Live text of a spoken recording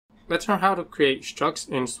Let's learn how to create structs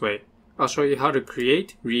in Sway. I'll show you how to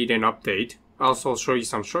create, read, and update. I'll also show you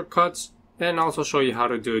some shortcuts, and also show you how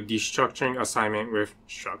to do a destructuring assignment with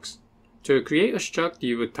structs. To create a struct,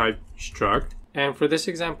 you would type struct, and for this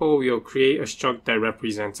example, we'll create a struct that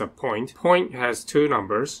represents a point. Point has two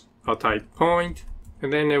numbers. I'll type point,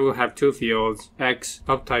 and then it will have two fields, x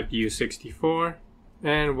of type U64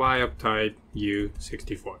 and y of type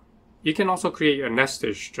U64. You can also create a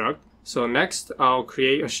nested struct. So next, I'll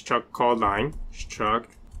create a struct called line,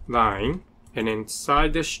 struct line, and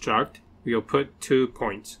inside the struct, we'll put 2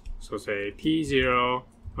 points. So say P0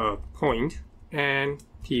 of point and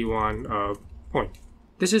P1 of point.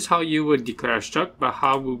 This is how you would declare a struct, but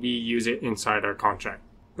how would we use it inside our contract?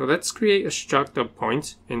 So let's create a struct of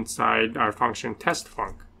points inside our function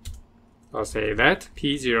test_func. I'll say that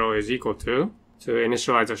P0 is equal to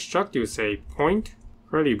initialize a struct, you say point,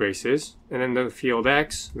 curly braces, and then the field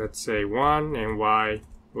x, let's say 1, and y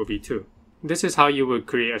will be 2. This is how you would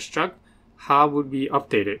create a struct. How would we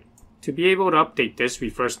update it? To be able to update this, we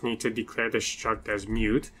first need to declare the struct as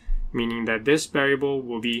mute, meaning that this variable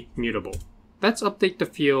will be mutable. Let's update the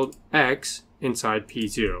field x inside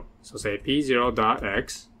P0. So say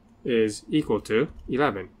P0.x is equal to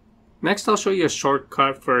 11. Next, I'll show you a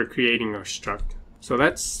shortcut for creating a struct. So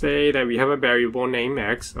let's say that we have a variable named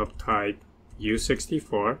x of type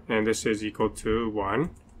U64, and this is equal to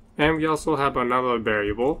 1. And we also have another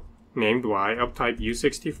variable named y of type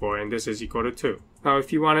U64, and this is equal to 2. Now,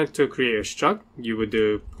 if you wanted to create a struct, you would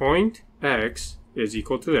do point x is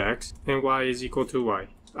equal to x, and y is equal to y.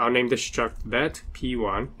 I'll name the struct that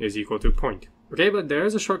P1 is equal to point. Okay, but there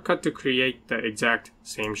is a shortcut to create the exact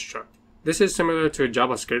same struct. This is similar to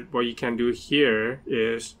JavaScript. What you can do here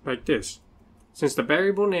is like this. Since the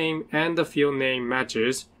variable name and the field name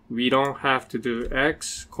matches, we don't have to do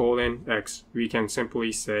x:x. We can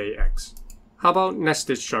simply say x. How about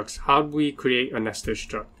nested structs? How do we create a nested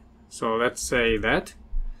struct? So let's say that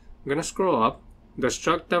I'm going to scroll up. The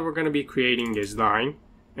struct that we're going to be creating is line,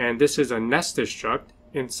 and this is a nested struct.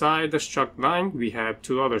 Inside the struct line, we have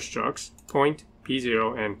two other structs, point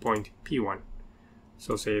P0 and point P1.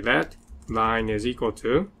 So say that line is equal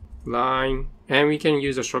to line, and we can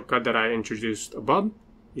use a shortcut that I introduced above.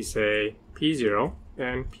 We say P0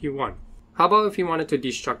 and P1. How about if we wanted to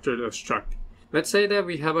destructure the struct? Let's say that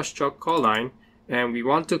we have a struct called line, and we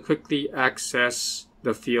want to quickly access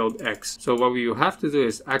the field x. So what we will have to do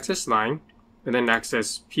is access line, and then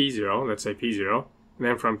access P0, let's say P0. And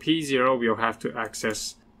then from P0, we'll have to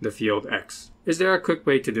access the field x. Is there a quick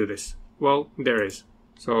way to do this? Well, there is.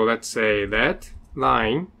 So let's say that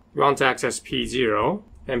line, we want to access P0,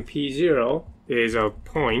 and P0 is a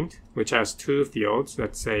point which has two fields,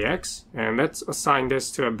 let's say x, and let's assign this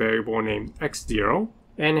to a variable named x0,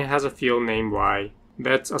 and it has a field named y.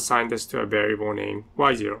 Let's assign this to a variable named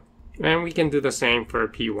y0. And we can do the same for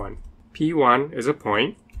P1. P1 is a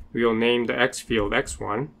point. We'll name the x field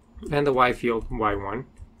x1 and the y field y1,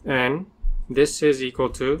 and this is equal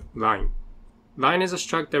to line. Line is a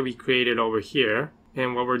struct that we created over here,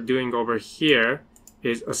 and what we're doing over here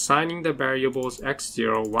is assigning the variables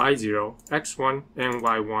x0, y0, x1, and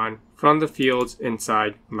y1 from the fields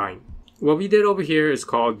inside line. What we did over here is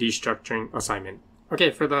called destructuring assignment. Okay,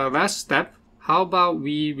 for the last step, how about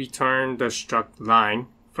we return the struct line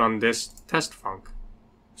from this test_func?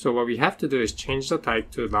 So what we have to do is change the type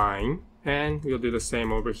to line, and we'll do the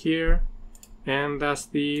same over here. And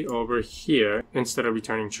lastly, over here, instead of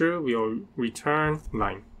returning true, we'll return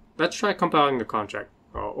line. Let's try compiling the contract.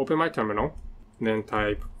 I'll open my terminal, then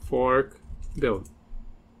type fork build,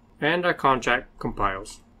 and our contract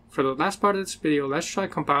compiles. For the last part of this video, let's try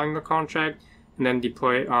compiling the contract and then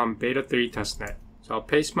deploy it on beta 3 testnet. So I'll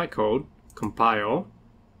paste my code, compile.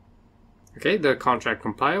 Okay, the contract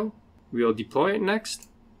compiled. We'll deploy it next,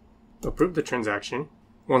 approve the transaction.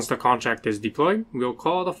 Once the contract is deployed, we'll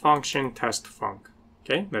call the function test_func.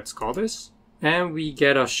 Okay, let's call this, and we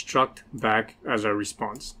get a struct back as a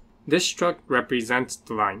response. This struct represents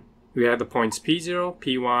the line. We have the points P0,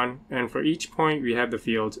 P1, and for each point we have the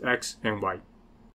fields x and y.